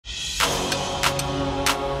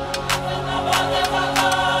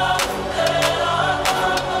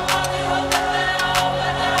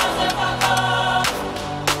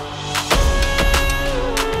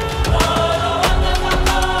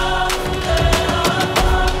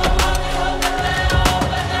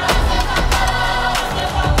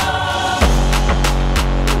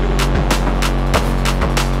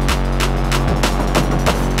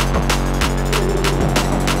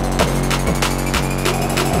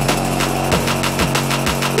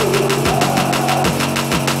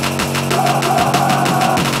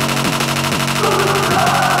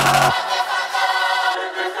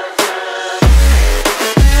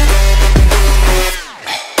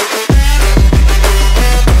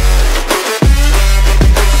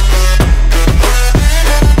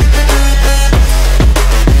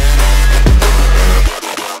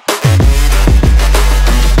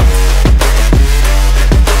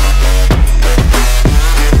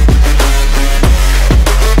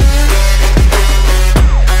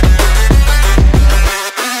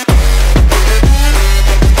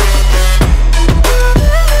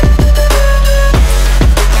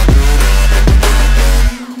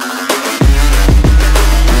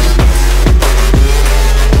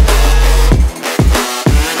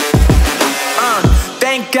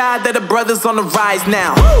that the brothers on the rise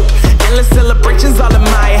now. Woo! Endless celebrations all in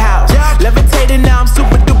my house. Yeah. Levitating now, I'm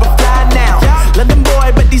super duper fly now. Yeah. London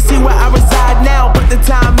boy, but DC where I reside now. Put the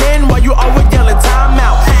time in while you always yelling time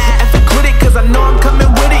out. And for quit it, cause I know I'm coming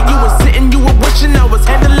with it. You were sitting, you were wishing I was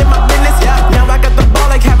handling my business. Yeah. Now I got the ball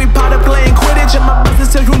like Harry Potter playing Quidditch. And my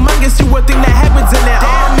business is humongous, you would think that happens in there.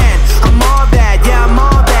 Damn man, I'm all that, yeah I'm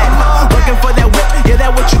all that. Working for that whip, yeah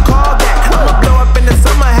that what you call that. I'ma blow up in the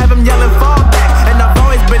summer, have him yelling fall back. And I've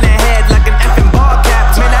always been ahead like an effing ball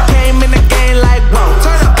cap. Man, I came in the game like whoa.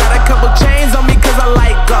 Got a couple chains on me cause I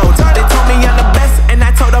like gold. They told me I'm the best and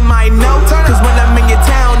I told them I know. Cause when I'm in your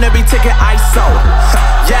town, every ticket I sold.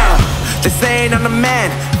 Yeah, they saying I'm the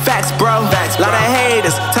man. Facts bro, lot of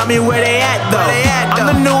haters, tell me where they at though. I'm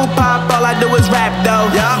the new pop, all I do is rap though.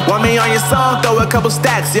 Want me on your song, throw a couple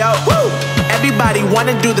stacks, yo. Woo! Everybody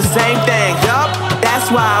wanna do the same thing, yup. That's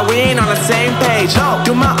why we ain't on the same page.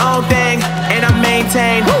 Do my own thing, and I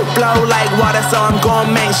maintain. Flow like water, so I'm going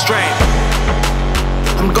mainstream.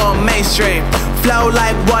 I'm going mainstream. Flow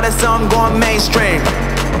like water, so I'm going mainstream.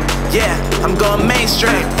 Yeah, I'm going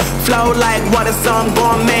mainstream. Flow like water, so I'm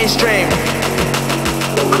going mainstream.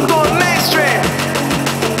 I'm going mainstream.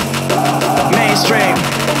 Mainstream.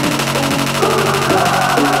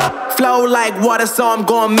 Flow like water, so I'm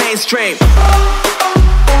going mainstream.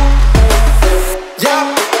 Yup.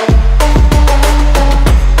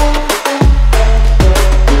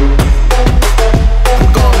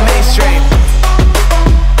 I'm going mainstream.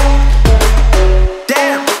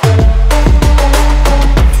 Damn.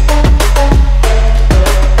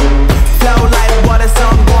 Flow like water, so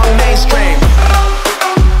I'm going mainstream.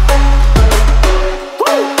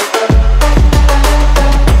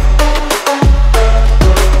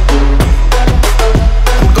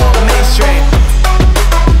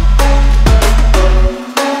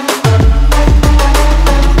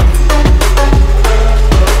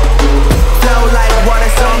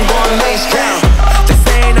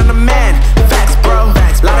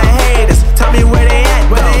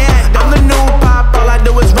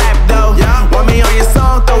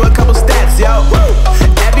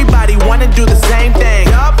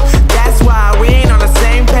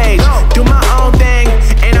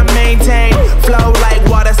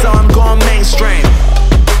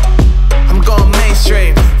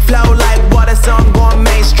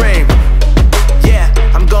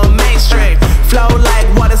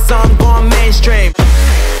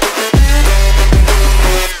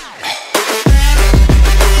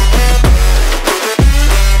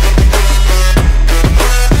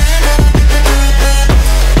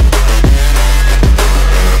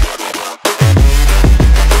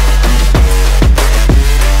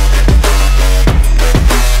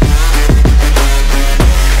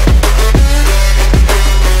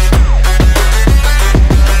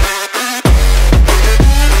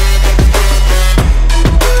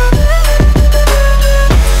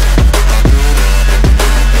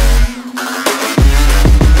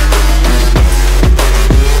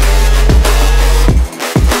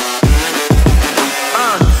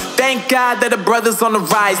 That the brothers on the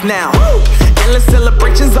rise now. Woo! Endless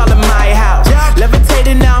celebrations all in my house. Yeah.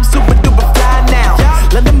 Levitating now, I'm super duper fly now.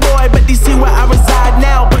 Yeah. London boy, but DC where I reside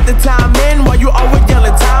now. Put the time in while you always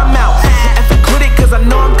yelling time out. And for quit it, cause I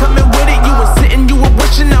know I'm coming with it. You were sitting, you were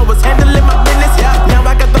wishing I was handling my business. Yeah. Now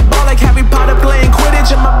I got the ball like Harry Potter playing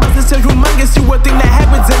Quidditch. And my business is humongous, you would think that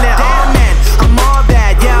happens in there. Damn man, I'm all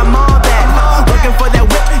that, yeah I'm all that. Working for that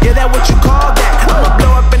whip, yeah that what you call that. I'ma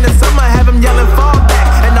blow up in the summer, have him yelling fall back.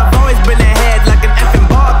 And I've always been ahead like an effing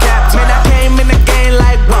ball cap. Man, I came in the game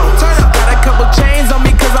like whoa. Got a couple chains on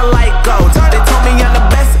me cause I like gold. They told me I'm the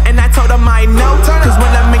best and I told them I know. Cause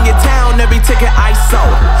when I'm in your town, every ticket I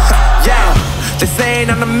sold. Yeah, they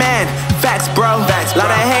saying I'm the man. Facts bro,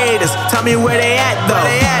 lot of haters, tell me where they at though.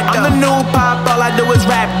 I'm the new pop, all I do is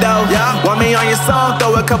rap though. Want me on your song,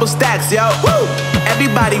 throw a couple stacks, yo. Woo!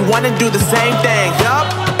 Everybody wanna do the same thing, yup.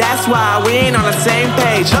 That's why we ain't on the same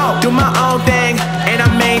page. Do my own thing, and I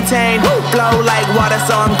maintain. Flow like water,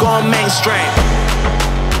 so I'm going mainstream.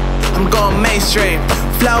 I'm going mainstream.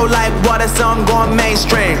 Flow like water, so I'm going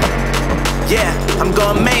mainstream. Yeah, I'm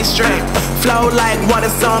going mainstream. Flow like water,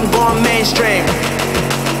 so I'm going mainstream.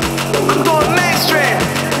 I'm going mainstream.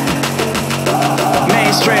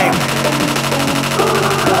 Mainstream.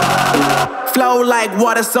 Flow like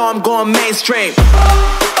water, so I'm going mainstream.